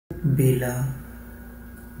Bela,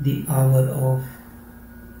 the hour of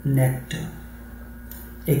nectar,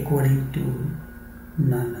 according to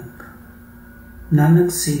Nanak.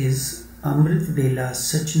 Nanak says, Amrit Bela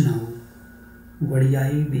Sachnau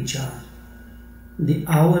Vadiyai Vichar. The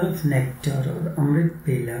hour of nectar or Amrit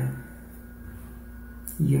Bela,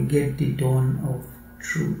 you get the dawn of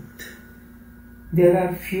truth. There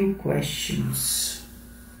are few questions.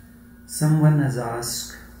 Someone has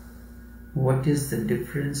asked, what is the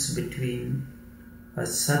difference between a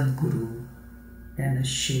Sadguru and a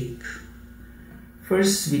Sheikh?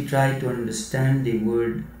 First, we try to understand the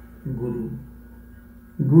word Guru.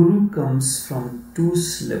 Guru comes from two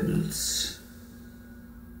syllables.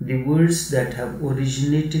 The words that have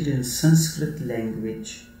originated in Sanskrit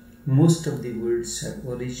language, most of the words have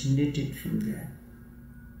originated from there.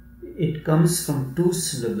 It comes from two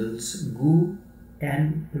syllables, Gu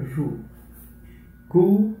and Ru.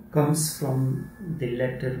 Gu comes from the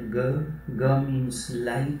letter G. G means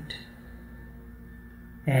light,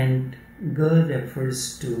 and G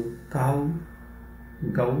refers to cow,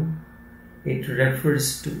 Gau. It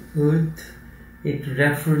refers to earth. It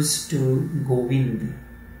refers to Govind.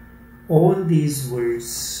 All these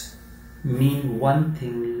words mean one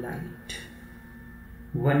thing, light.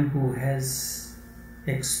 One who has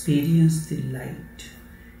experienced the light.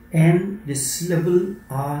 And the syllable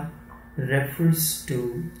R refers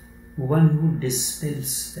to one who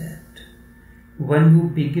dispels that. One who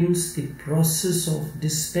begins the process of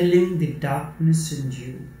dispelling the darkness in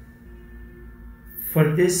you.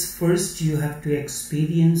 For this, first you have to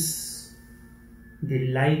experience the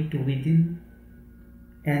light within,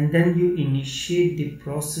 and then you initiate the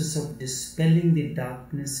process of dispelling the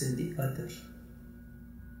darkness in the other.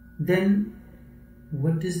 Then,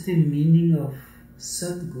 what is the meaning of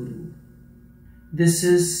Sadguru? This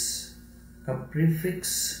is a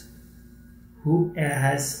prefix who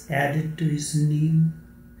has added to his name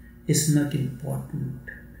is not important.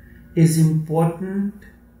 Is important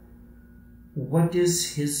what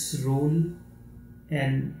is his role,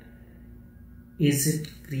 and is it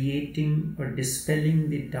creating or dispelling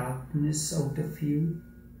the darkness out of you?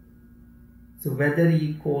 So whether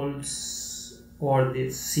he calls, or the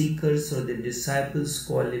seekers or the disciples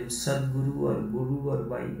call him Sadguru or Guru or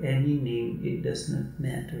by any name, it does not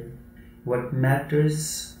matter. What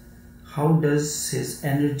matters, how does his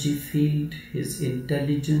energy field, his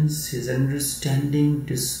intelligence, his understanding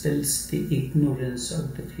dispels the ignorance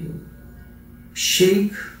out of you.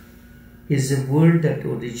 Sheikh is a word that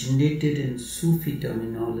originated in Sufi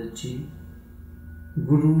terminology.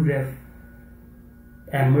 Guru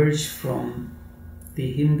emerged from the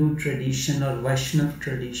Hindu tradition or Vaishnava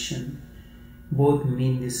tradition. Both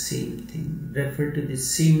mean the same thing, refer to the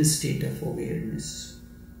same state of awareness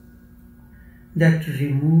that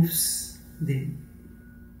removes the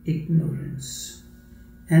ignorance.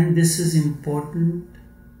 And this is important.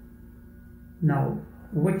 Now,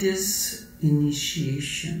 what is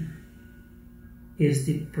initiation? Is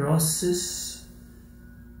the process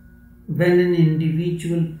when an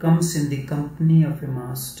individual comes in the company of a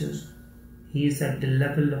master. He is at the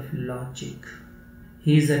level of logic.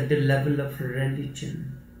 He is at the level of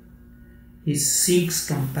religion. He seeks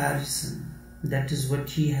comparison. That is what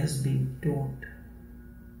he has been taught.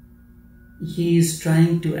 He is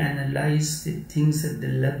trying to analyze the things at the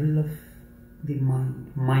level of the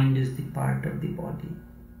mind. Mind is the part of the body.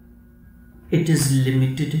 It is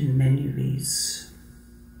limited in many ways.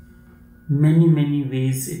 Many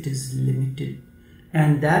ways it is limited.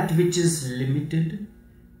 And that which is limited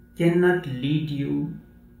cannot lead you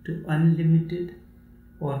to unlimited,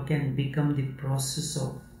 or can become the process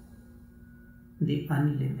of the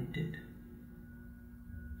unlimited.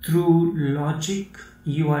 Through logic,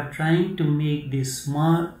 you are trying to make this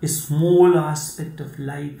small aspect of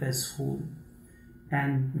life as whole,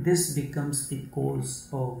 and this becomes the cause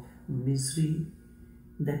of misery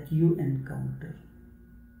that you encounter.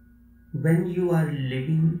 When you are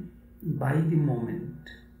living by the moment,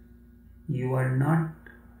 you are not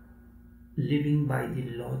living by the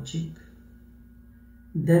logic,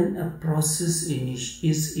 then a process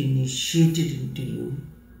is initiated into you,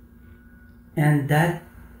 and that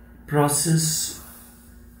process,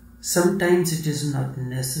 sometimes it is not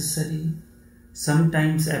necessary,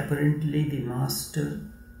 sometimes apparently the master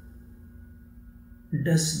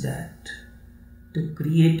does that to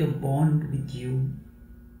create a bond with you,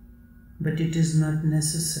 but it is not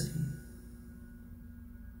necessary.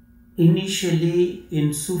 Initially,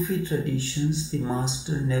 in Sufi traditions, the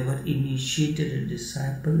master never initiated a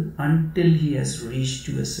disciple until he has reached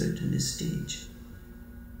to a certain stage.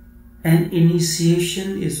 And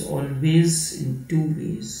initiation is always in two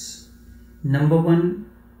ways. Number one,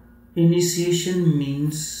 Initiation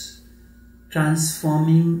means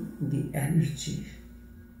transforming the energy.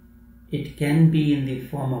 It can be in the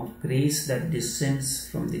form of grace that descends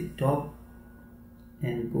from the top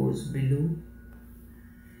and goes below.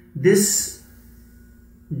 This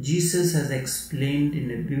Jesus has explained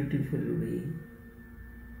in a beautiful way.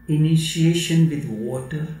 Initiation with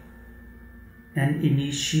water and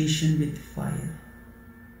initiation with fire.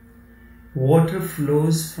 Water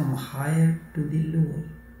flows from higher to the lower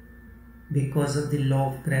because of the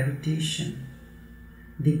law of gravitation.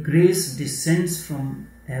 The grace descends from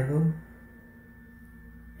above,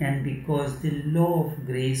 and because the law of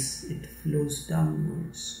grace, it flows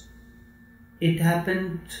downwards. It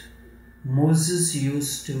happened, Moses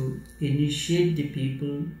used to initiate the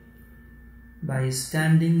people by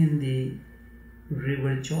standing in the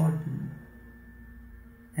river Jordan,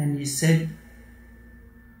 and he said,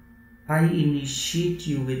 I initiate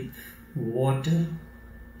you with water.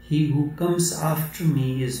 He who comes after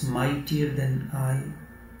me is mightier than I.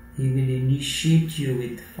 He will initiate you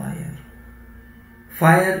with fire.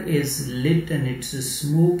 Fire is lit and its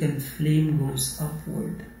smoke and flame goes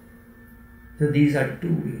upward. So these are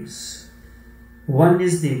two ways. One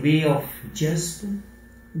is the way of jazb,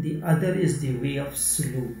 the other is the way of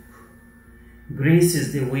suluk. Grace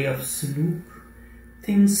is the way of suluk.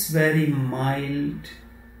 Things very mild,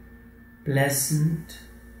 pleasant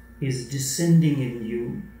is descending in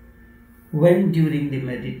you. When during the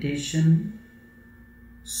meditation,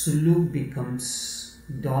 suluk becomes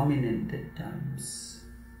dominant at times.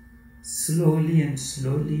 Slowly and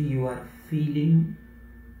slowly you are feeling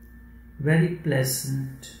very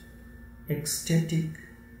pleasant, ecstatic.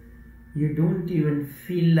 You don't even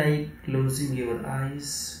feel like closing your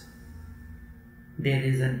eyes. There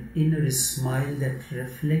is an inner smile that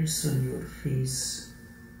reflects on your face.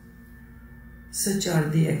 Such are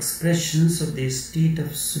the expressions of the state of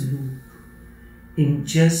suluk. In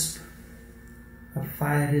jazb, a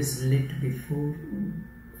fire is lit before,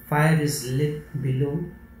 fire is lit below.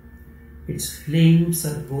 Its flames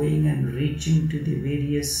are going and reaching to the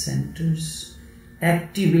various centers,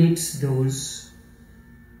 activates those,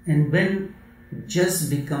 and when jazb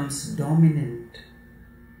becomes dominant,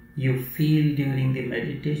 you feel during the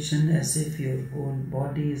meditation as if your whole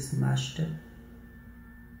body is mashed up,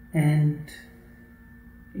 and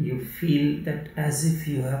you feel that as if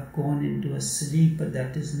you have gone into a sleep, but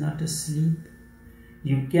that is not a sleep.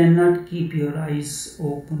 You cannot keep your eyes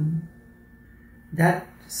open. That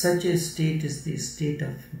such a state is the state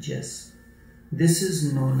of jazb. This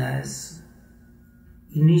is known as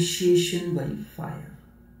initiation by fire.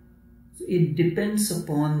 So it depends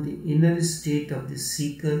upon the inner state of the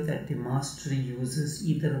seeker that the master uses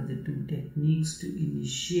either of the two techniques to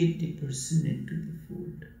initiate the person into the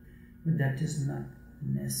fold. But that is not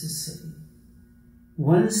necessary.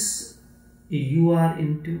 Once you are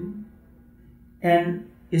into an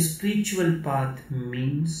spiritual path,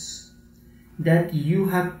 means that you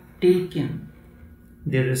have taken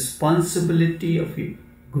the responsibility of your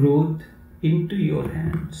growth into your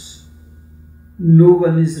hands. No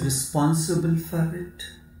one is responsible for it.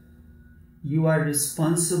 You are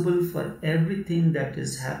responsible for everything that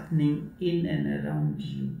is happening in and around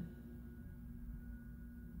you.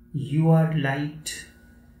 You are light.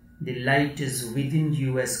 The light is within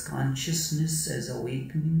you as consciousness, as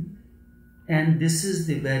awakening. And this is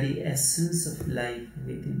the very essence of life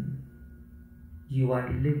within. You are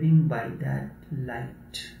living by that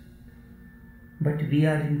light. But we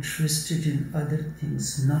are interested in other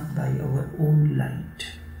things, not by our own light.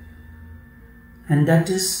 And that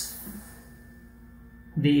is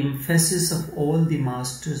the emphasis of all the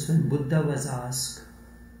masters. When Buddha was asked,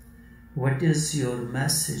 what is your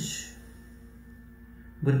message?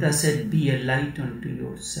 Buddha said, be a light unto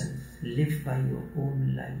yourself. Live by your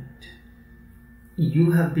own light.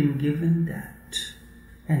 You have been given that.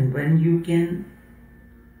 And when you can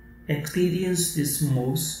experience this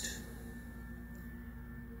most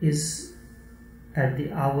is at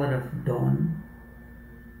the hour of dawn,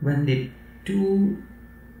 when the two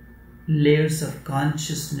layers of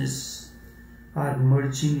consciousness are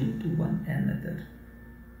merging into one another.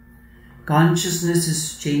 Consciousness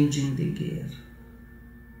is changing the gear.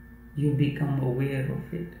 You become aware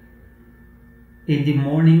of it. In the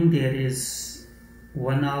morning there is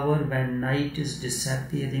 1 hour when night is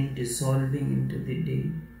disappearing, dissolving into the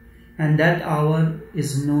day. And that hour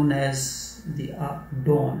is known as the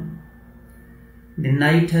dawn. The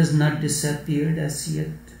night has not disappeared as yet.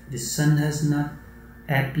 The sun has not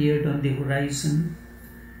appeared on the horizon,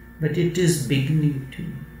 but it is beginning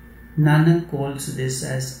to. Nanak calls this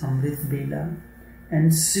as Amrit Bela.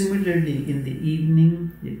 And similarly in the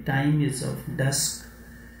evening, the time is of dusk,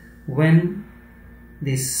 when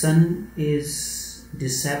the sun is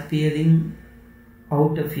disappearing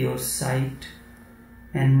out of your sight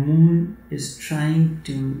and moon is trying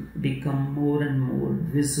to become more and more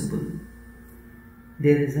visible.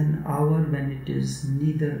 There is an hour when it is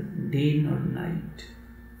neither day nor night.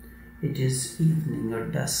 It is evening or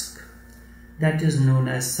dusk. That is known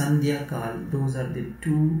as Sandhya Kal. Those are the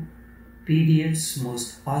two periods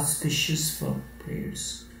most auspicious for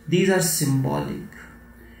prayers. These are symbolic.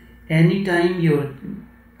 Anytime your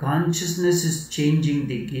consciousness is changing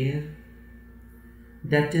the gear,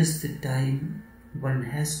 that is the time one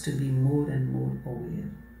has to be more and more aware.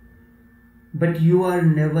 But you are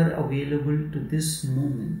never available to this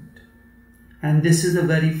moment. And this is a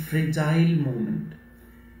very fragile moment.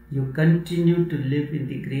 You continue to live in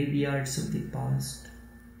the graveyards of the past,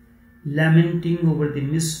 lamenting over the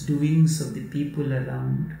misdoings of the people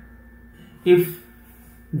around. If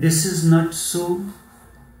this is not so,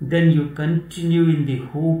 then you continue in the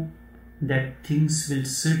hope that things will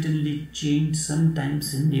certainly change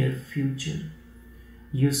sometimes in their future.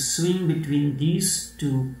 You swing between these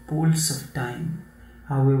two poles of time.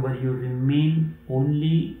 However, you remain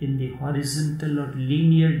only in the horizontal or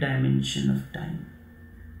linear dimension of time.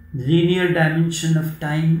 Linear dimension of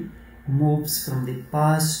time moves from the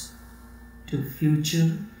past to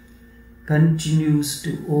future, continues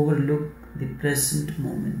to overlook the present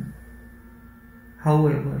moment.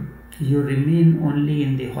 However, you remain only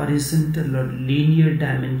in the horizontal or linear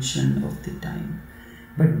dimension of the time.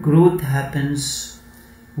 But growth happens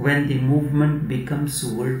when the movement becomes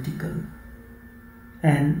vertical.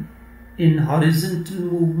 And in horizontal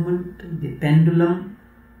movement, the pendulum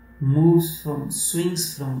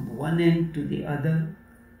swings from one end to the other,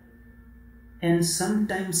 and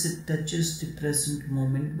sometimes it touches the present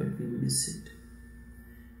moment, but we miss it.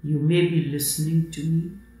 You may be listening to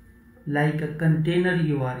me. Like a container,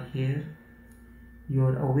 you are here.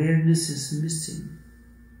 Your awareness is missing.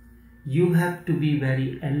 You have to be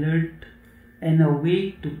very alert and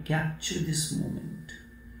awake to capture this moment.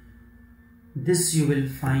 This you will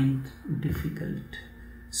find difficult.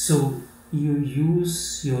 So you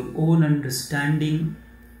use your own understanding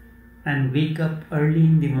and wake up early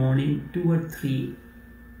in the morning, 2 or 3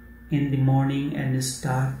 in the morning, and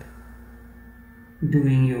start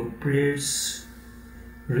doing your prayers,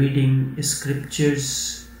 reading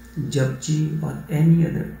scriptures, japji, or any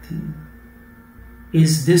other thing.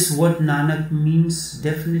 Is this what Nanak means?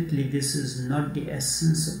 Definitely this is not the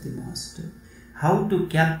essence of the Master. How to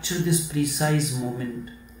capture this precise moment?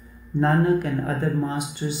 Nanak and other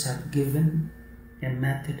masters have given a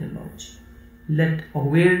methodology. Let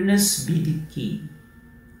awareness be the key.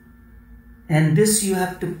 And this you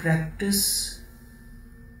have to practice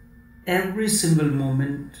every single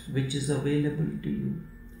moment which is available to you.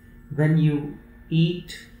 When you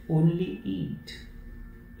eat, only eat.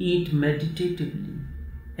 Eat meditatively,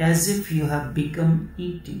 as if you have become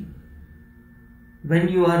eating. When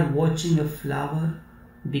you are watching a flower,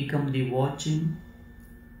 become the watching.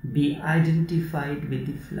 Be identified with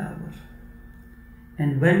the flower.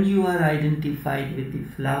 And when you are identified with the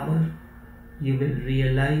flower, you will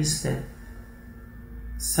realize that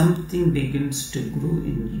something begins to grow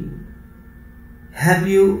in you. Have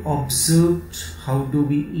you observed how do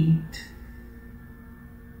we eat?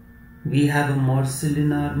 We have a morsel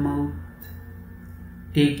in our mouth,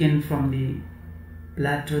 taken from the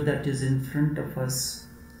platter that is in front of us.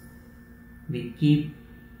 We keep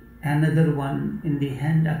another one in the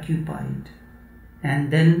hand occupied,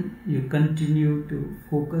 and then you continue to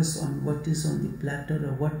focus on what is on the platter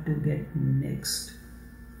or what to get next.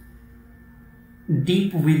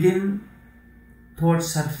 Deep within,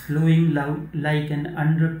 thoughts are flowing like an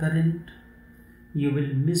undercurrent. You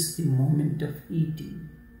will miss the moment of eating.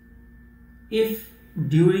 If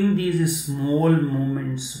during these small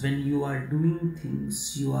moments when you are doing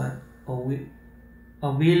things, you are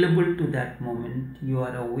available to that moment, you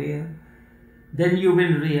are aware, then you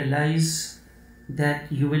will realize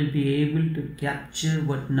that you will be able to capture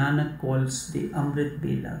what Nanak calls the Amrit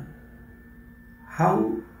Bela.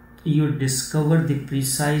 How you discover the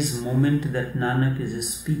precise moment that Nanak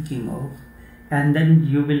is speaking of, and then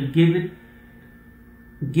you will give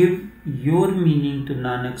your meaning to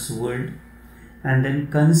Nanak's word, and then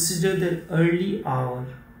consider the early hour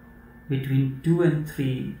between 2 and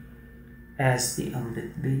 3 as the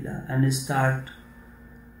Amrit Bela, and start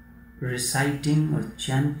reciting or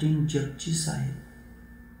chanting Japji Sahib,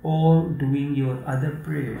 or doing your other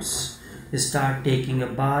prayers. Start taking a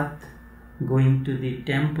bath, going to the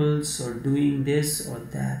temples, or doing this or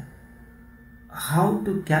that. How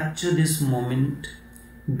to capture this moment?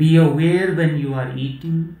 Be aware when you are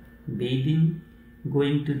eating, bathing.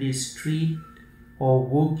 going to the street or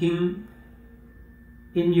walking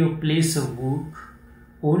in your place of work,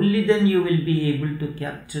 only then you will be able to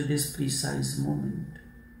capture this precise moment.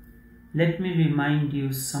 Let me remind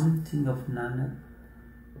you something of Nanak.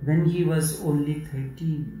 When he was only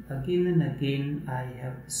 13, again and again I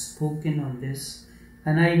have spoken on this,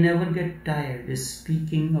 and I never get tired of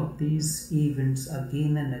speaking of these events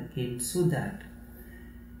again and again, so that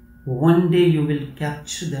one day you will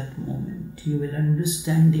capture that moment. You will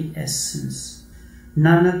understand the essence.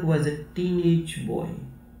 Nanak was a teenage boy.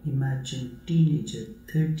 Imagine, teenager,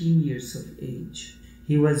 13 years of age.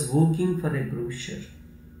 He was working for a grocer.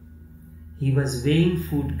 He was weighing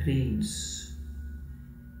food grains.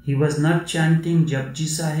 He was not chanting Japji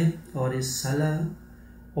Sahib or his Salah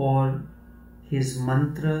or his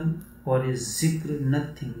mantra or his zikr,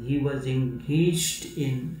 nothing. He was engaged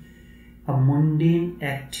in a mundane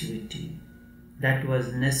activity that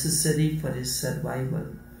was necessary for his survival.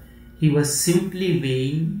 He was simply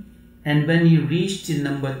weighing, and when he reached the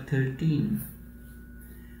number 13,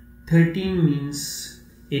 13 means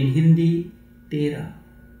in Hindi, tera.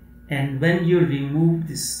 And when you remove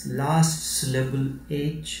this last syllable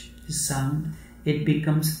H, the sound, it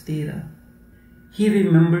becomes tera. He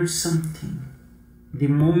remembered something. The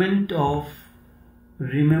moment of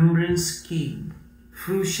remembrance came.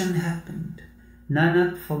 Fruition happened.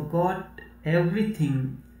 Nanak forgot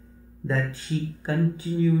everything that he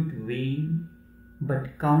continued weighing,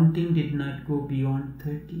 but counting did not go beyond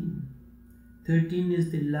 13. 13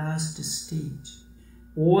 is the last stage.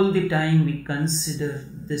 All the time we consider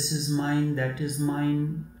this is mine, that is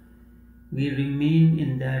mine. We remain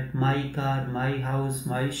in that my car, my house,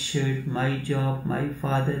 my shirt, my job, my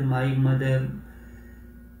father, my mother,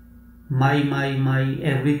 my,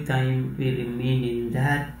 every time we remain in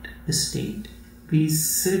that state. We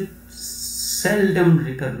seldom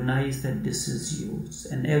recognize that this is yours,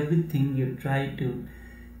 and everything you try to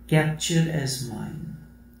capture as mine.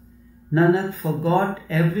 Nanak forgot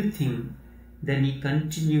everything. Then he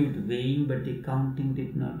continued weighing, but the counting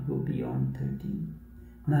did not go beyond 13.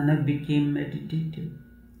 Nanak became meditative.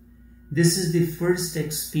 This is the first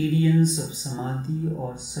experience of samadhi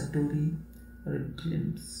or satori, or a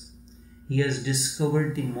glimpse. He has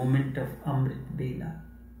discovered the moment of Amrit, Bela,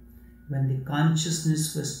 when the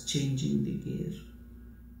consciousness was changing the gear.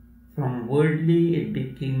 From worldly it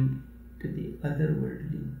became to the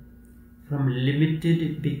otherworldly. From limited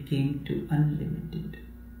it became to unlimited.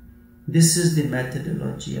 This is the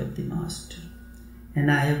methodology of the Master.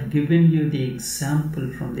 And I have given you the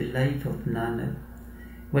example from the life of Nanak.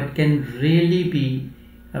 What can really be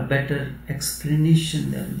a better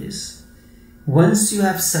explanation than this? Once you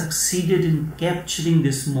have succeeded in capturing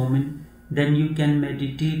this moment, then you can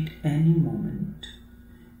meditate any moment.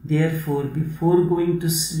 Therefore, before going to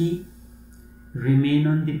sleep, remain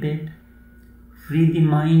on the bed, free the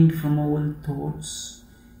mind from all thoughts.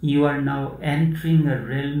 You are now entering a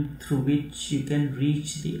realm through which you can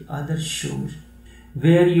reach the other shore,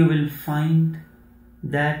 where you will find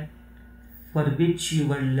that for which you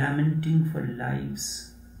were lamenting for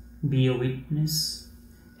lives. Be a witness.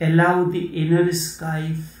 Allow the inner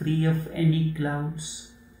sky free of any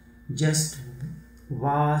clouds. Just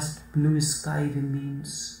vast blue sky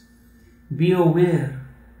remains. Be aware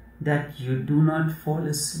that you do not fall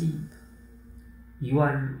asleep. You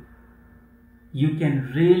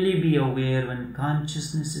can really be aware when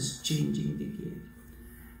consciousness is changing the gear.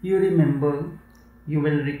 You remember, you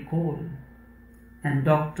will recall, and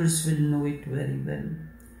doctors will know it very well.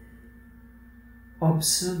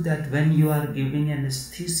 Observe that when you are giving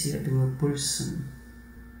anesthesia to a person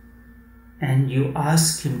and you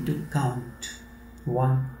ask him to count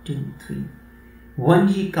 1, 2, 3. 1,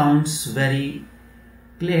 he counts very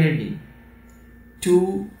clearly.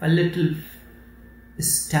 2, a little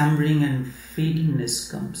stammering and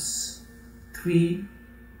fadingness comes. 3,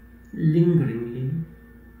 lingeringly,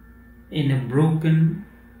 in a broken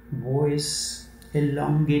voice,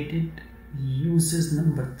 elongated, he uses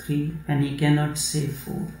number 3 and he cannot say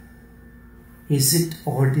 4. Is it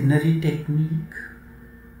ordinary technique?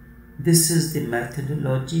 This is the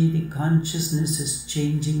methodology. The consciousness is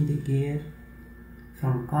changing the gear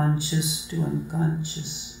from conscious to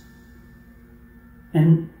unconscious.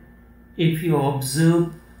 And if you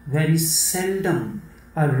observe, very seldom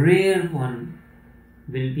a rare one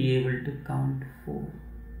will be able to count 4.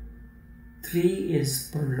 3 is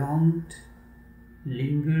prolonged,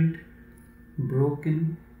 lingered,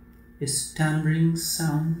 broken, stammering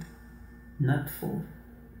sound, not 4.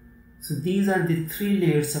 So these are the 3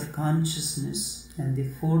 layers of consciousness, and the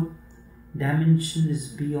 4th dimension is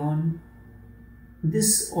beyond.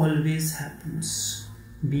 This always happens.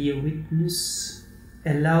 Be a witness.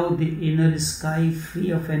 allow the inner sky free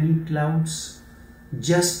of any clouds.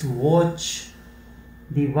 Just watch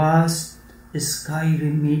the vast sky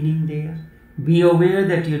remaining there. Be aware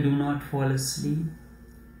that you do not fall asleep.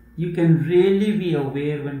 You can really be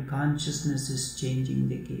aware when consciousness is changing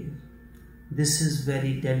the gear. This is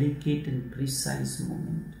very delicate and precise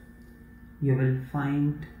moment. You will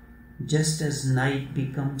find just as night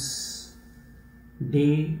becomes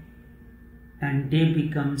day and day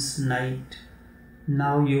becomes night,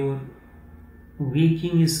 now your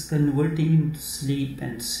waking is converting into sleep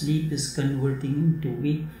and sleep is converting into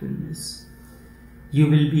wakefulness. You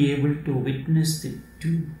will be able to witness the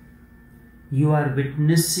two. You are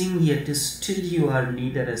witnessing, yet still you are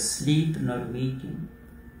neither asleep nor waking.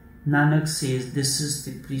 Nanak says this is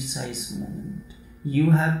the precise moment.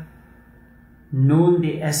 You have known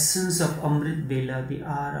the essence of Amrit Bela, the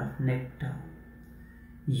hour of nectar.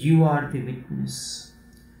 You are the witness.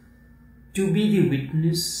 To be the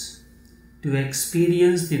witness, to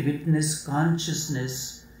experience the witness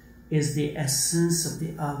consciousness is the essence of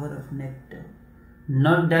the hour of nectar.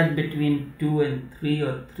 Not that between 2 and 3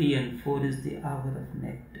 or 3 and 4 is the hour of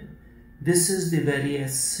nectar. This is the very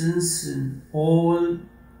essence in all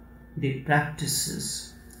the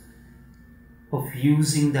practices of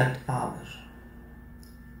using that hour.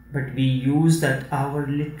 But we use that hour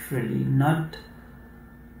literally, not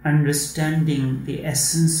understanding the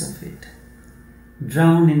essence of it.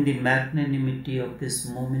 Drown in the magnanimity of this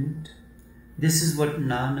moment. This is what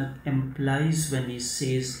Nanak implies when he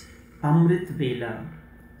says, Amrit Bela,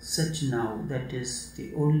 such now, that is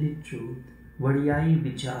the only truth, Vadiyai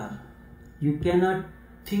Vichar. You cannot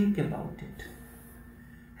think about it.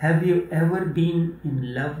 Have you ever been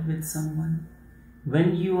in love with someone?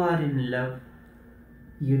 When you are in love,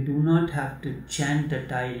 you do not have to chant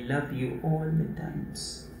that I love you all the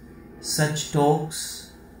times. Such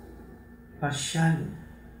talks are shallow.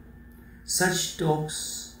 Such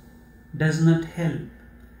talks does not help.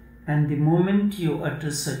 And the moment you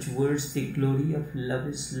utter such words, the glory of love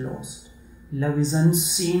is lost. Love is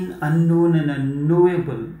unseen, unknown and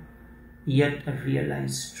unknowable, yet a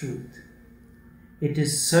realized truth. It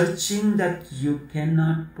is searching that you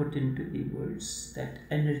cannot put into the words, that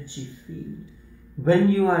energy field. When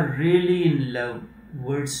you are really in love,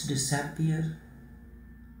 words disappear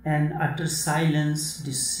and utter silence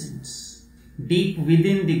descends. Deep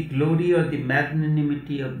within, the glory or the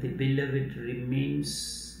magnanimity of the beloved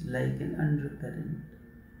remains like an undercurrent.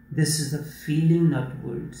 This is a feeling, not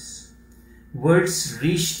words. Words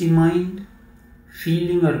reach the mind,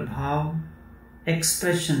 feeling or bhav,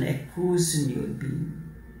 expression echoes in your being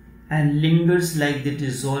and lingers like the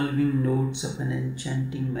dissolving notes of an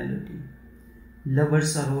enchanting melody.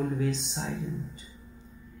 Lovers are always silent,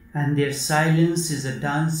 and their silence is a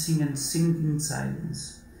dancing and singing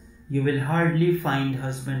silence. You will hardly find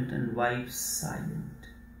husband and wife silent.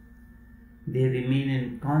 They remain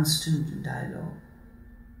in constant dialogue,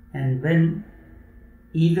 and when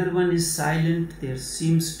either one is silent, there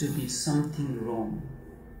seems to be something wrong.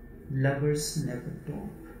 Lovers never talk.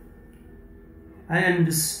 I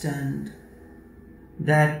understand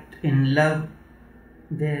that in love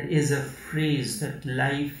there is a phrase that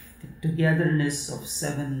life, the togetherness of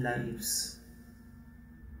 7 lives.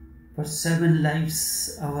 For 7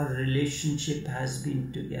 lives our relationship has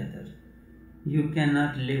been together. You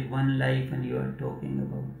cannot live 1 life and you are talking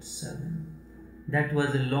about 7. That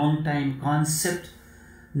was a long time concept.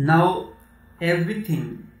 Now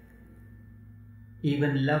everything,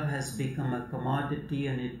 even love, has become a commodity,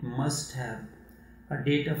 and it must have a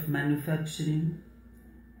date of manufacturing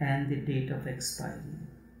and the date of expiry.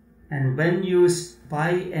 And when you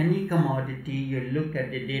buy any commodity, you look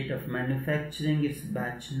at the date of manufacturing, its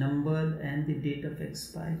batch number, and the date of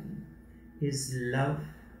expiry. Is love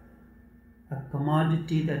a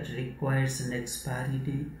commodity that requires an expiry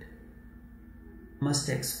date? Must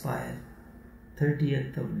expire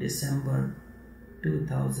 30th of December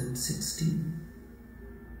 2016.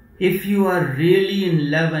 If you are really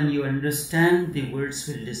in love and you understand, the words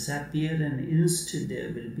will disappear and instead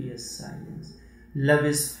there will be a silence. Love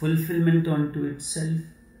is fulfillment unto itself.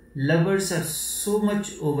 Lovers are so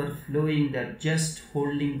much overflowing that just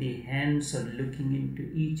holding the hands or looking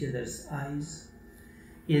into each other's eyes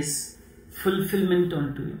is fulfillment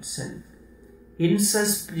unto itself. In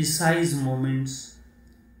such precise moments,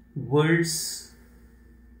 words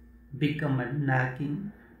become a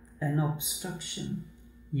nagging, an obstruction.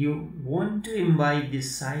 You want to imbibe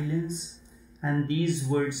this silence, and these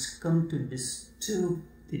words come to disturb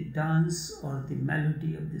the dance or the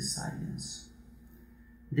melody of the silence.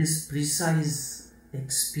 This precise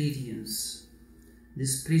experience,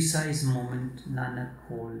 this precise moment Nanak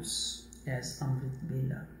calls as Amrit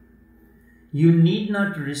Bela. You need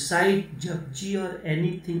not recite Japji or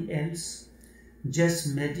anything else.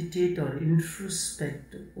 Just meditate or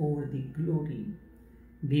introspect over the glory.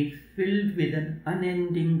 Be filled with an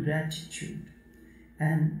unending gratitude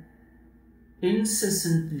and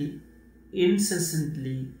incessantly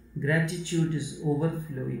gratitude is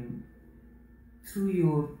overflowing through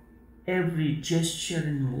your every gesture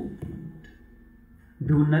and movement.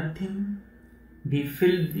 Do nothing. Be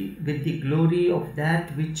filled with the glory of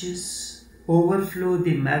that which is. Overflow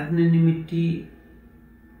the magnanimity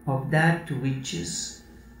of that which is.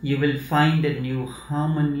 You will find a new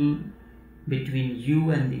harmony between you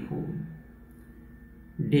and the whole.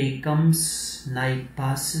 Day comes, night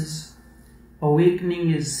passes, awakening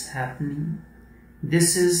is happening.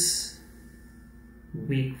 This is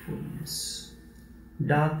wakefulness.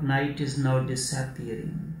 Dark night is now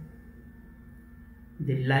disappearing.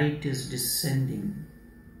 The light is descending.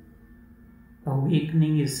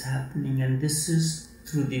 Awakening is happening, and this is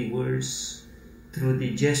through the words, through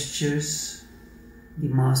the gestures. The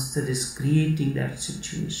Master is creating that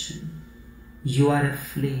situation. You are a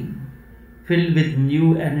flame filled with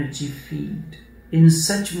new energy field. In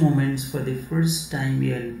such moments, for the first time,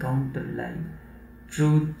 you encounter life.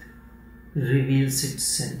 Truth reveals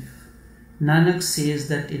itself. Nanak says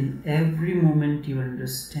that in every moment you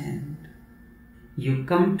understand. You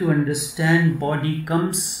come to understand. Body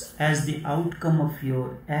comes as the outcome of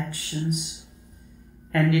your actions,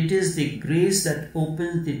 and it is the grace that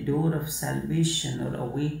opens the door of salvation or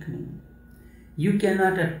awakening. You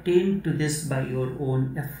cannot attain to this by your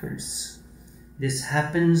own efforts. This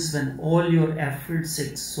happens when all your efforts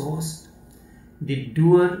exhaust. The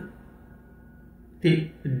door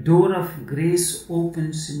of grace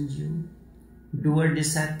opens in you. Doer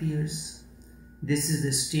disappears. This is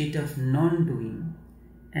the state of non-doing,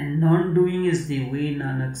 and non-doing is the way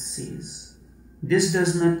Nanak says. This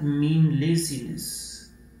does not mean laziness.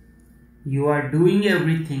 You are doing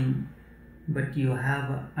everything, but you have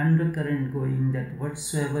an undercurrent going that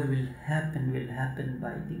whatsoever will happen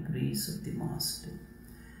by the grace of the Master,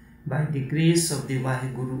 by the grace of the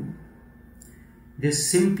Vaheguru. This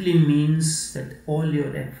simply means that all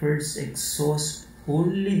your efforts exhaust,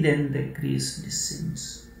 only then the grace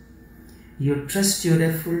descends. You trust your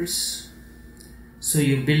efforts, so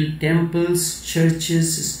you build temples,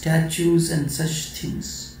 churches, statues and such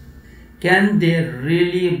things. Can there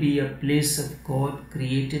really be a place of God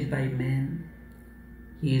created by man?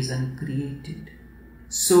 He is uncreated.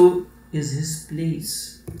 So is His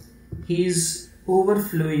place. He is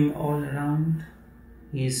overflowing all around.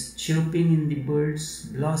 He is chirping in the birds,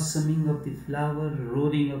 blossoming of the flower,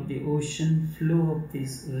 roaring of the ocean, flow of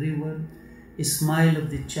this river, a smile of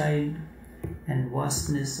the child, and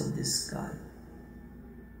vastness of the sky.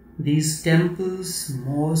 These temples,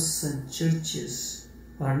 mosques and churches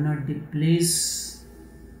are not the place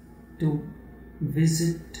to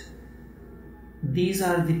visit. These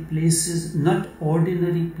are the places, not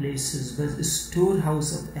ordinary places, but a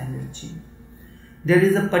storehouse of energy. There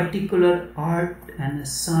is a particular art and a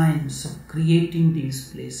science of creating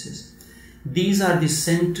these places. These are the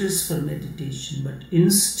centers for meditation, but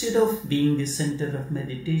instead of being the center of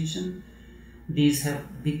meditation, these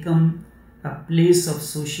have become a place of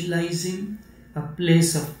socializing, a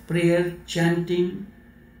place of prayer, chanting,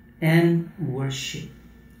 and worship.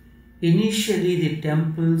 Initially, the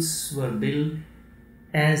temples were built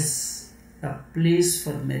as a place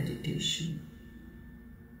for meditation.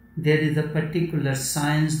 There is a particular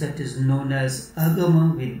science that is known as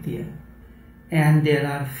Agama Vidya, and there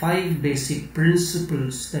are 5 basic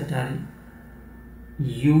principles that are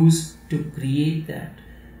used to create that.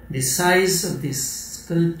 The size of the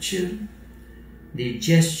sculpture, the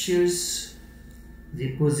gestures,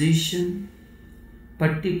 the position,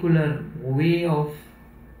 particular way of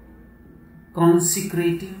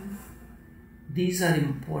consecrating, these are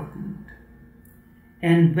important.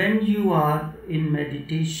 And when you are in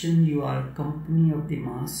meditation, you are company of the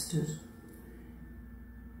Master.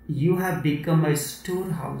 You have become a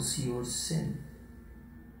storehouse yourself.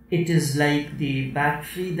 It is like the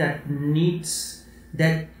battery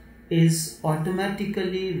that is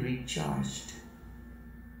automatically recharged.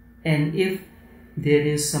 And if there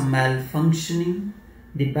is some malfunctioning,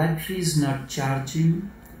 the battery is not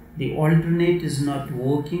charging, the alternate is not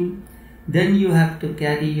working, then you have to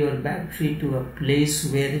carry your battery to a place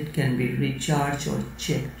where it can be recharged or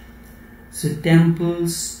checked. So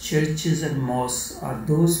temples, churches and mosques are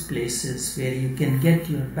those places where you can get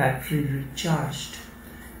your battery recharged.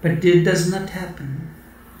 But it does not happen.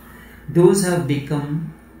 Those have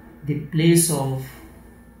become the place of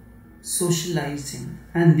socializing.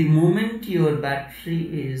 And the moment your battery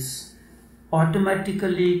is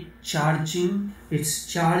automatically charging,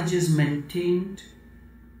 its charge is maintained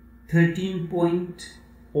 13 point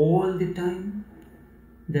all the time,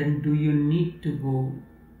 then do you need to go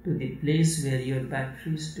to the place where your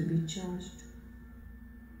battery is to be charged?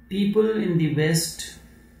 People in the West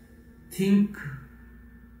think,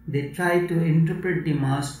 they try to interpret the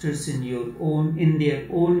masters in their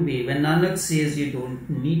own way. When Nanak says you don't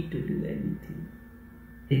need to do anything,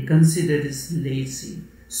 they consider it lazy.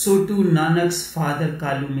 So too Nanak's father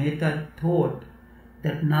Kalu Mehta thought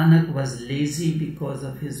that Nanak was lazy because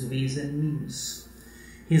of his ways and means.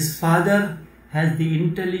 His father has the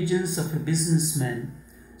intelligence of a businessman,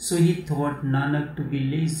 so he thought Nanak to be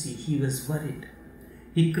lazy. He was worried.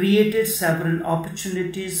 He created several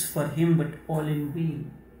opportunities for him, but all in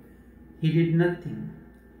vain. He did nothing,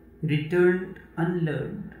 returned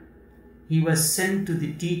unlearned. He was sent to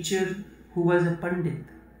the teacher who was a Pandit.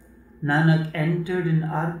 Nanak entered in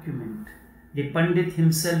argument. The Pandit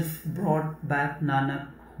himself brought back Nanak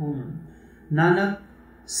home. Nanak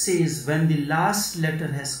says, when the last letter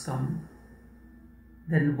has come,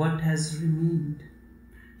 then what has remained?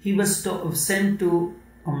 He was sent to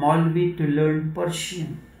a Maulvi to learn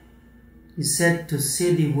Persian. He said to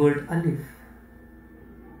say the word Alif.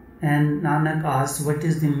 And Nanak asked, what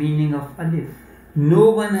is the meaning of Alif?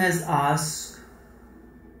 No one has asked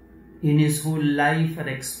in his whole life or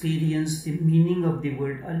experienced the meaning of the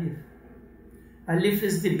word Alif. Alif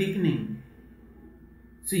is the beginning.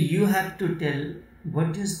 So you have to tell,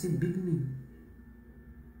 what is the beginning?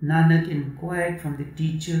 Nanak inquired from the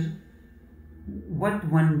teacher, what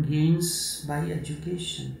one gains by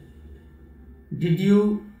education. Did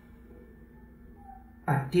you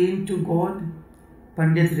attain to God?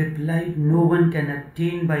 Pandit replied, no one can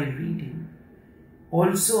attain by reading.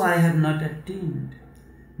 Also I have not attained.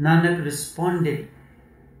 Nanak responded,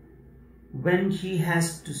 then he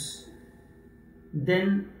has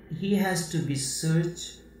to be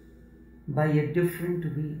searched by a different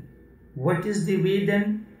way. What is the way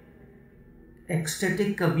then?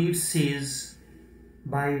 Ecstatic Kabir says,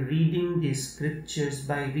 by reading the scriptures,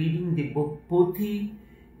 by reading the book. Pothi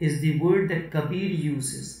is the word that Kabir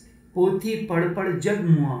uses. Pothi pad pad jag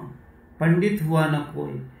mua, pandit hua na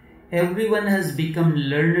koi. Everyone has become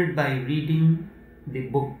learned by reading the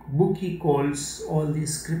book. Book he calls all the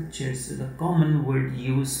scriptures, the common word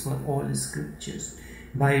used for all scriptures.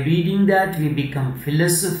 By reading that we become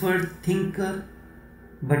philosopher, thinker,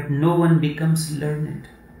 but no one becomes learned.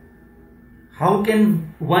 How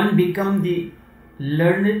can one become the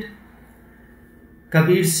learned?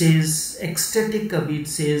 Kabir says, ecstatic Kabir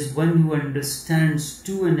says, one who understands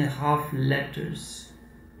 2.5 letters.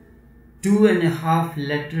 2.5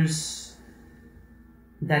 letters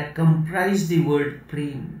that comprise the word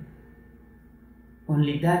prem.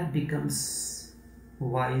 Only that becomes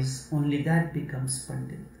wise, only that becomes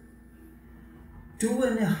Pandit.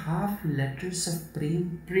 2.5 letters of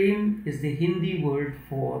prem. Prem is the Hindi word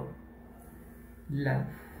for love.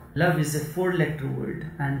 Love is a 4-letter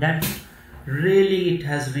word, and that really it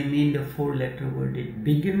has remained a 4-letter word. It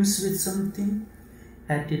begins with something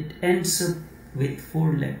and it ends up with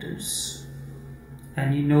 4 letters.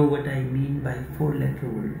 And you know what I mean by 4-letter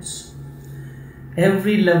words.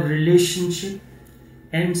 Every love relationship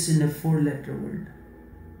ends in a 4-letter word.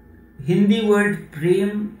 Hindi word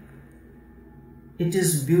prem, it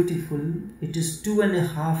is beautiful. It is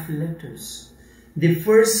 2.5 letters. The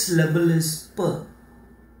first syllable is pa,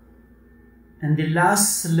 and the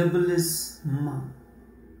last syllable is ma.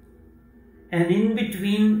 And in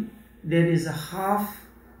between there is a half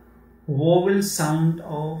vowel sound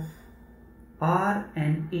of R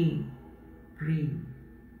and A, prem.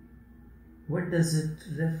 What does it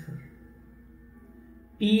refer?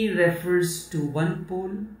 P refers to one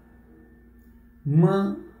pole,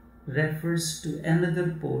 ma refers to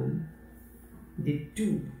another pole, the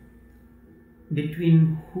two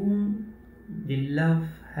between whom the love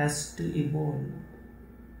has to evolve.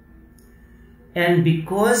 And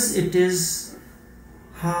because it is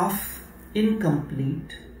half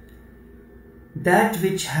incomplete, that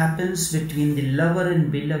which happens between the lover and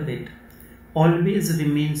beloved always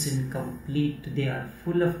remains incomplete. They are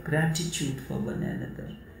full of gratitude for one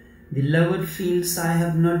another. The lover feels, I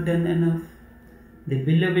have not done enough. The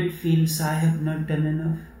beloved feels, I have not done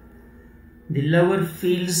enough. The lover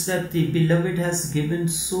feels that the beloved has given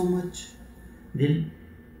so much. The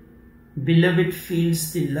beloved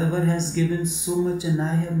feels the lover has given so much and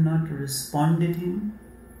I have not responded him.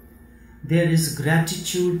 There is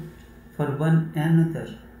gratitude for one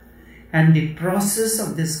another. And the process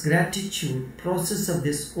of this gratitude, process of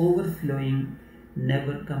this overflowing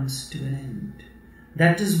never comes to an end.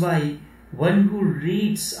 That is why One who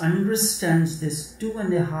reads, understands these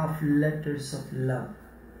 2.5 letters of love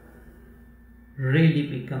really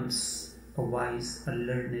becomes a wise, a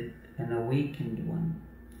learned, and awakened one.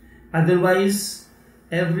 Otherwise,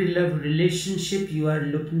 every love relationship you are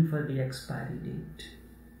looking for the expiry date.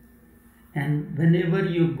 And whenever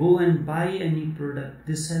you go and buy any product,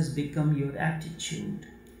 this has become your attitude,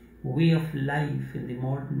 way of life in the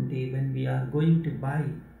modern day. When we are going to buy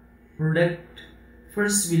product,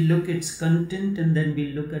 first we look at its content and then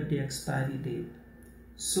we look at the expiry date.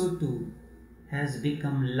 So too has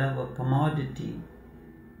become love a commodity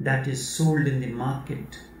that is sold in the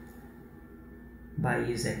market by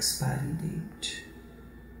its expiry date.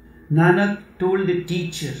 Nanak told the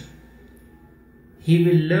teacher he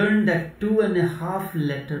will learn that 2.5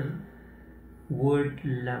 letter word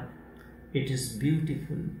love. It is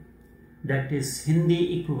beautiful. That is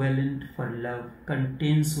Hindi equivalent for love,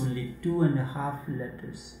 contains only 2.5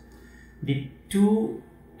 letters. The 2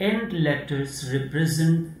 end letters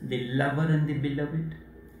represent the lover and the beloved,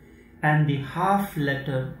 and the half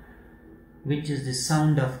letter, which is the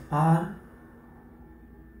sound of R,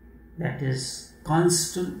 that is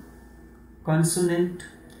consonant,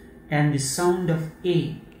 and the sound of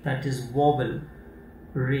A, that is vowel,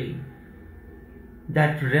 Re,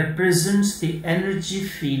 that represents the energy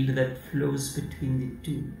field that flows between the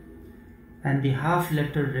two. And the half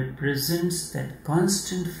letter represents that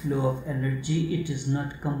constant flow of energy. It is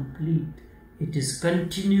not complete. It is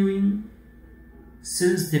continuing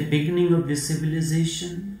since the beginning of the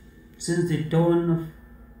civilization, since the dawn of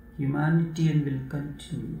humanity, and will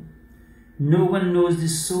continue. No one knows the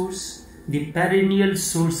source, the perennial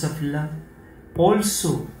source of love.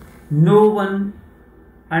 Also, no one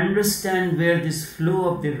understands where this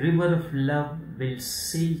flow of the river of love will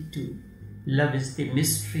sail to. Love is the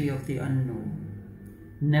mystery of the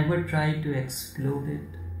unknown. Never try to explore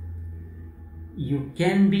it. You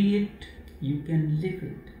can be it, you can live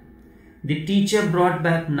it. The teacher brought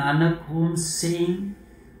back Nanak home saying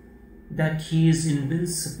that he is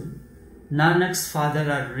invincible. Nanak's father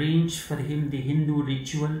arranged for him the Hindu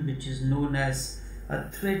ritual which is known as a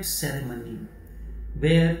thread ceremony,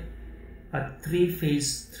 where a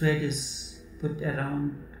 3-faced thread is put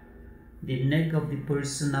around the neck of the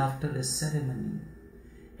person after the ceremony.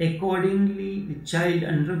 Accordingly, the child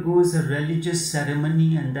undergoes a religious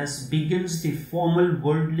ceremony and thus begins the formal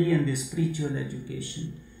worldly and the spiritual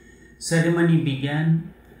education. Ceremony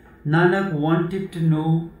began. Nanak wanted to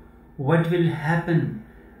know what will happen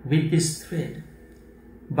with this thread.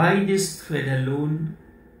 By this thread alone,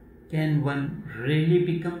 can one really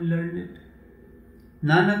become learned?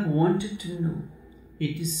 Nanak wanted to know.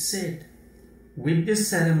 It is said, with this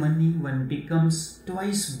ceremony one becomes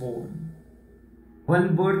twice born.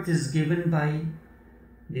 One birth is given by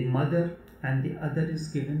the mother and the other is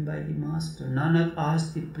given by the master. Nanak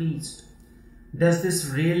asked the priest, does this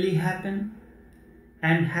really happen?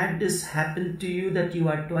 And had this happened to you that you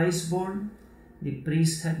are twice born? The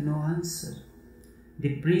priest had no answer.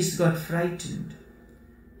 The priest got frightened.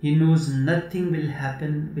 He knows nothing will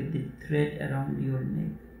happen with the thread around your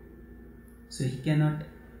neck. So he cannot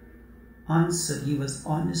answer. He was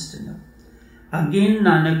honest enough. Again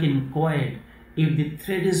Nanak inquired if the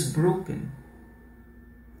thread is broken.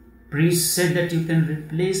 Priest said that you can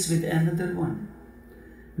replace with another one.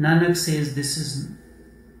 Nanak says this is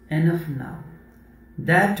enough now.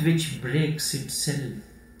 That which breaks itself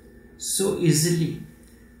so easily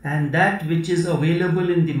and that which is available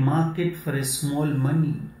in the market for a small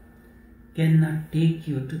money cannot take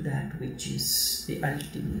you to that which is the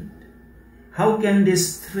ultimate. How can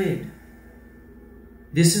this thread,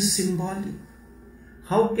 this is symbolic,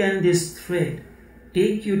 how can this thread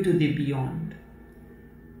take you to the beyond?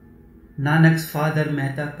 Nanak's father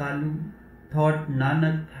Mehta Kalu thought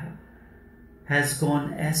Nanak has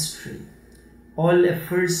gone astray. All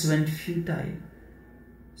efforts went futile.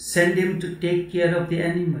 Send him to take care of the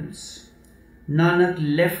animals. Nanak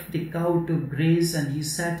left the cow to graze and he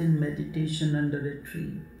sat in meditation under a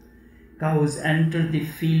tree. Cows entered the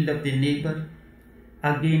field of the neighbor.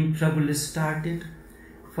 Again trouble started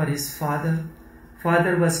for his father.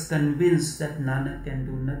 Father was convinced that Nanak can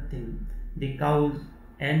do nothing. The cows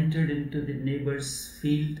entered into the neighbor's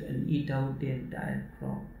field and eat out the entire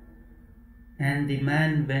crop. And the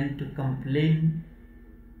man went to complain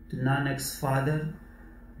to Nanak's father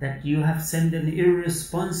that you have sent an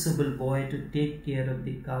irresponsible boy to take care of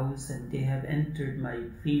the cows and they have entered my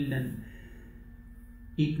field and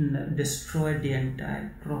destroyed the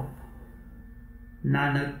entire crop.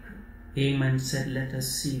 Nanak came and said, let us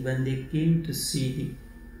see. When they came to see,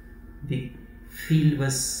 the field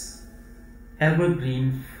was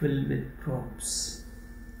evergreen, filled with crops.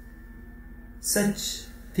 such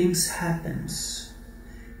things happens.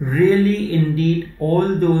 Really, indeed,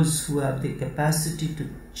 all those who have the capacity to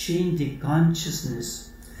change the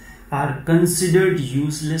consciousness are considered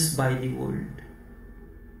useless by the world.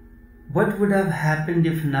 What would have happened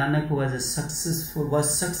if Nanak was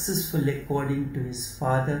successful according to his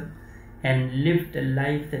father and lived a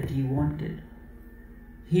life that he wanted?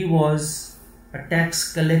 He was a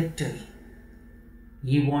tax collector.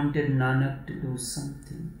 He wanted Nanak to do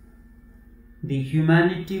something. The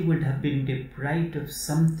humanity would have been deprived of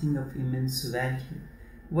something of immense value.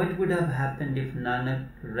 What would have happened if Nanak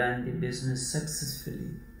ran the business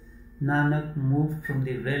successfully? Nanak moved from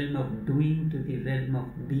the realm of doing to the realm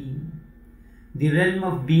of being. The realm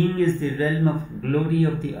of being is the realm of glory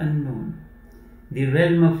of the unknown. The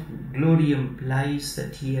realm of glory implies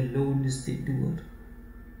that he alone is the doer.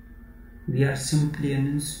 We are simply an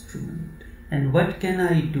instrument. And what can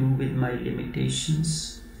I do with my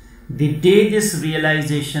limitations? The day this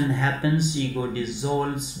realization happens, ego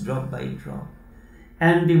dissolves drop by drop.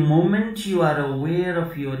 And the moment you are aware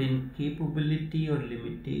of your incapability or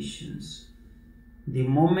limitations, the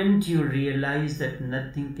moment you realize that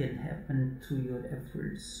nothing can happen through your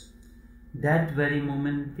efforts, that very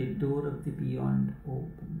moment the door of the beyond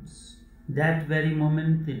opens. That very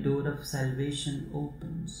moment the door of salvation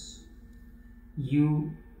opens.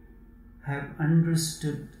 You have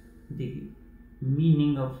understood the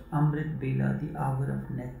meaning of Amrit, Bela, the hour of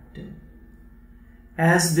nectar.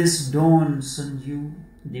 As this dawns on you,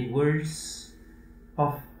 the words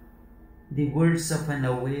of an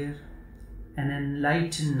aware and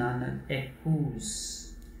enlightened Nanak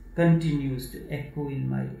continues to echo in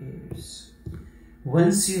my ears.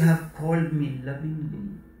 Once you have called me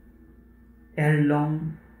lovingly, ere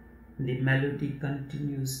long the melody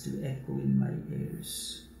continues to echo in my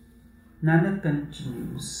ears. Nanak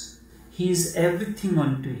continues, he is everything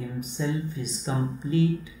unto himself, is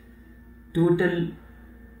complete, total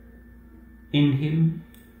in him.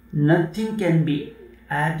 Nothing can be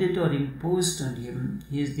added or imposed on him.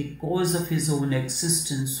 He is the cause of his own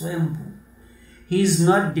existence, Swayambhu. He is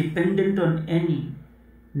not dependent on any.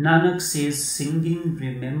 Nanak says, singing,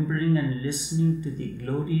 remembering and listening to the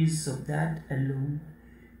glories of that alone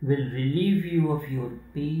will relieve you of your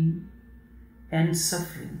pain and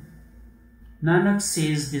suffering. Nanak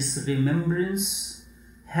says this remembrance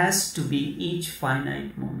has to be each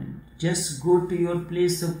finite moment. Just go to your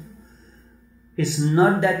place of, it's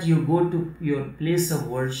not that you go to your place of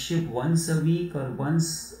worship once a week or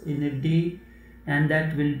once in a day and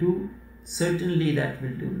that will do, certainly that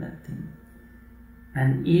will do nothing.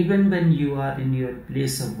 And even when you are in your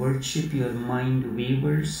place of worship, your mind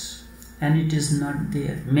wavers and it is not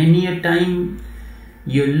there. Many a time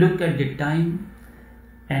you look at the time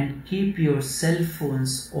and keep your cell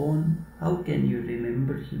phones on. How can you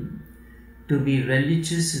remember him? To be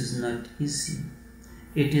religious is not easy.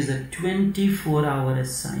 It is a 24-hour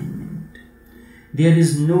assignment. There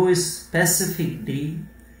is no specific day,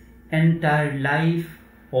 entire life,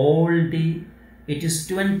 all day. It is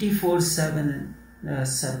 24/7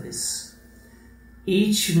 service.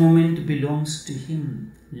 Each moment belongs to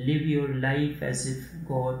him. Live your life as if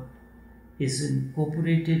God is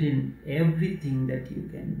incorporated in everything that you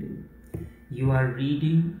can do. You are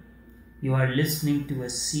reading, you are listening to a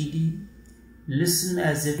CD. Listen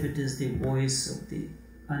as if it is the voice of the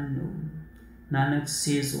unknown. Nanak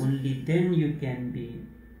says only then you can be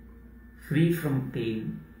free from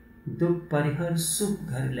pain. Dukh parihar sukh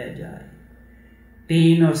ghar le jaye.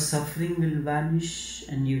 Pain or suffering will vanish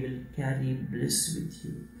and you will carry bliss with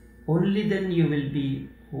you. Only then you will be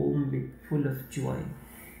home with full of joy.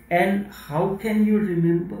 And how can you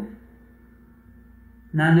remember?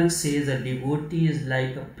 Nanak says a devotee is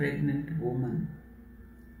like a pregnant woman.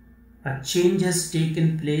 A change has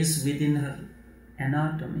taken place within her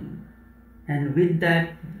anatomy. And with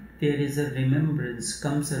that there is a remembrance,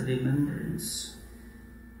 comes a remembrance.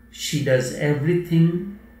 She does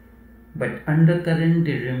everything, but undercurrent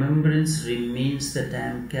the remembrance remains that I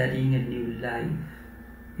am carrying a new life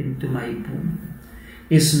into my womb.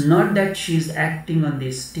 It's not that she is acting on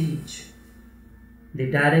the stage.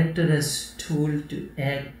 The director has told to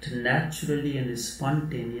act naturally and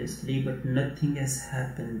spontaneously, but nothing has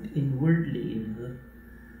happened inwardly in her.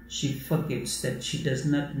 She forgets that she does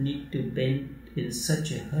not need to bend in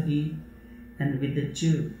such a hurry and with a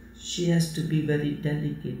jerk. She has to be very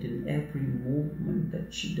delicate in every movement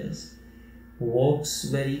that she does. Walks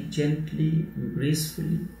very gently and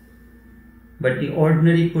gracefully. But the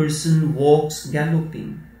ordinary person walks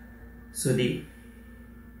galloping. So the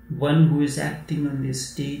one who is acting on the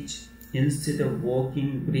stage, instead of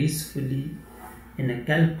walking gracefully in a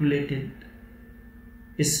calculated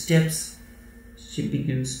steps, she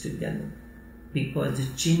begins to gallop because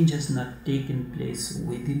the change has not taken place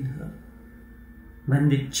within her. When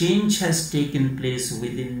the change has taken place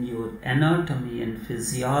within your anatomy and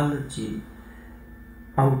physiology,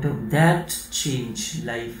 out of that change,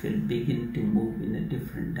 life will begin to move in a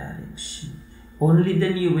different direction. Only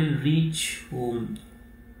then you will reach home,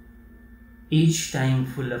 each time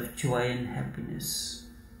full of joy and happiness.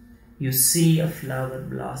 You see a flower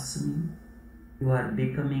blossoming. You are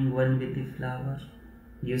becoming one with the flower.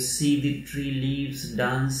 You see the tree leaves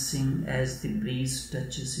dancing as the breeze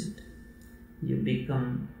touches it. You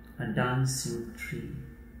become a dancing tree.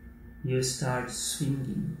 You start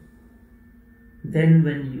swinging. Then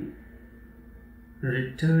when you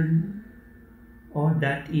return or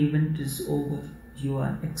that event is over, you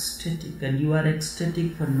are ecstatic, and you are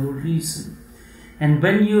ecstatic for no reason. And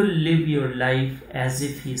when you live your life as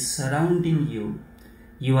if He is surrounding you,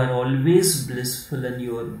 you are always blissful, and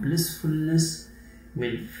your blissfulness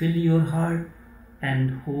will fill your heart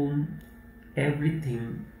and home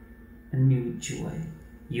everything a new joy.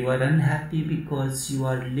 You are unhappy because you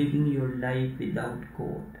are living your life without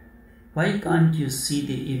God. Why can't you see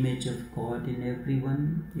the image of God in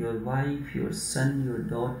everyone? Your wife, your son, your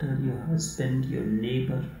daughter, your husband, your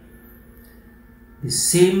neighbor. The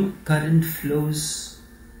same current flows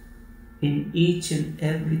in each and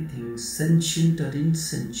everything, sentient or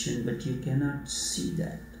insentient, but you cannot see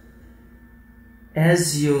that.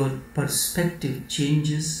 As your perspective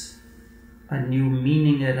changes, a new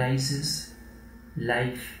meaning arises,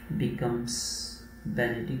 life becomes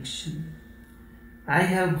benediction. I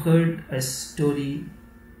have heard a story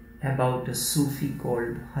about a Sufi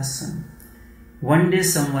called Hassan. One day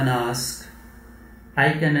someone asked,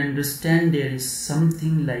 I can understand there is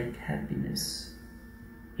something like happiness.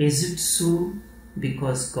 Is it so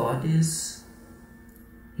because God is?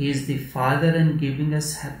 He is the Father and giving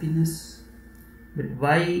us happiness. But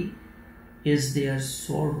why is there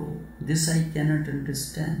sorrow? This I cannot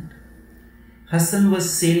understand. Hassan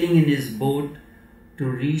was sailing in his boat to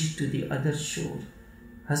reach to the other shore.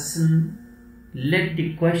 Hassan let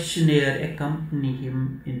the questionnaire accompany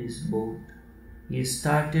him in his boat. He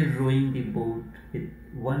started rowing the boat with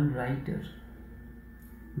one rider.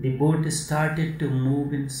 The boat started to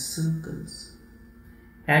move in circles.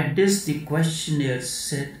 At this, the questionnaire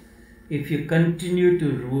said, if you continue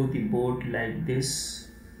to row the boat like this,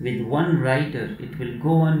 with one rider, it will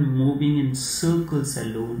go on moving in circles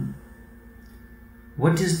alone.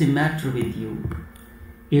 What is the matter with you?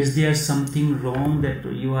 Is there something wrong that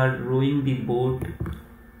you are rowing the boat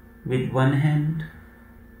with one hand?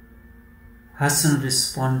 Hassan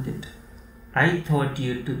responded, I thought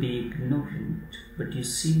you to be ignorant, but you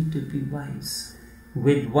seem to be wise.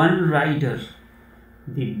 With one rider,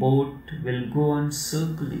 the boat will go on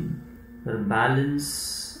circling for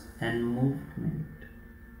balance and movement.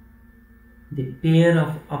 The pair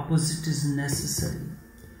of opposite is necessary.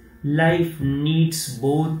 Life needs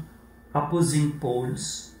both opposing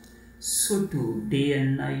poles. So too, day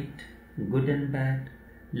and night, good and bad,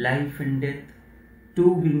 life and death, two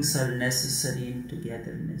wings are necessary in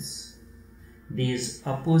togetherness. These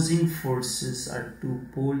opposing forces are two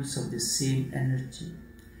poles of the same energy.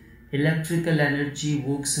 Electrical energy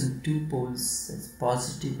works on two poles, as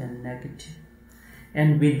positive and negative.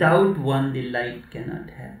 And without one, the light cannot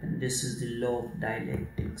happen. This is the law of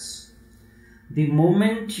dialectics. The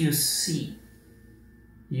moment you see,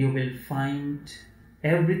 you will find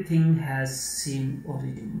everything has same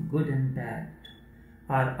origin, good and bad,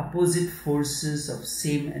 are opposite forces of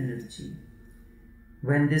same energy.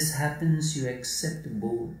 When this happens, you accept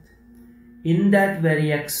both. In that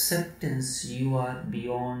very acceptance, you are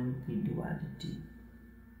beyond the duality.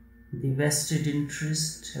 The vested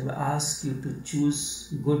interests have asked you to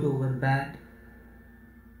choose good over bad,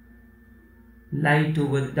 light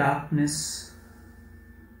over darkness.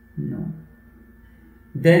 No.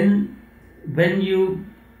 Then when you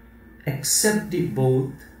accept the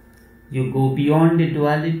both, you go beyond the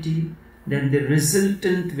duality, then the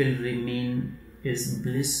resultant will remain is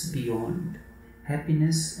bliss beyond,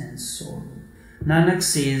 happiness and sorrow. Nanak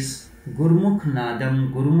says, Gurmukh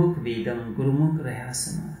Nadam, Gurmukh Vedam, Gurmukh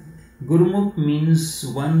Rahasana. Gurmukh means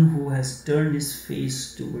one who has turned his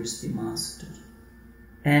face towards the Master.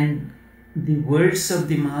 And the words of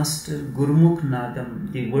the Master, Gurmukh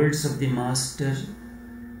Nadam, the words of the Master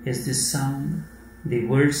is the sound. The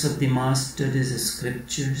words of the Master is the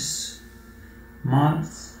scriptures.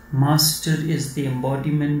 Master is the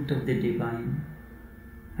embodiment of the divine.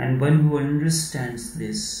 And one who understands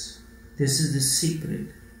this is the secret.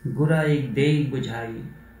 Gura ek dei bujhai,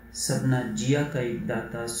 sabna jiya ka ek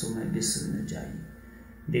data so main bisr na jai.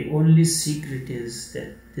 The only secret is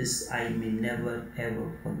that this I may never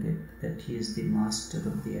ever forget, that He is the master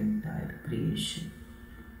of the entire creation.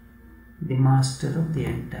 The master of the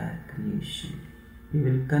entire creation. We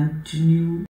will continue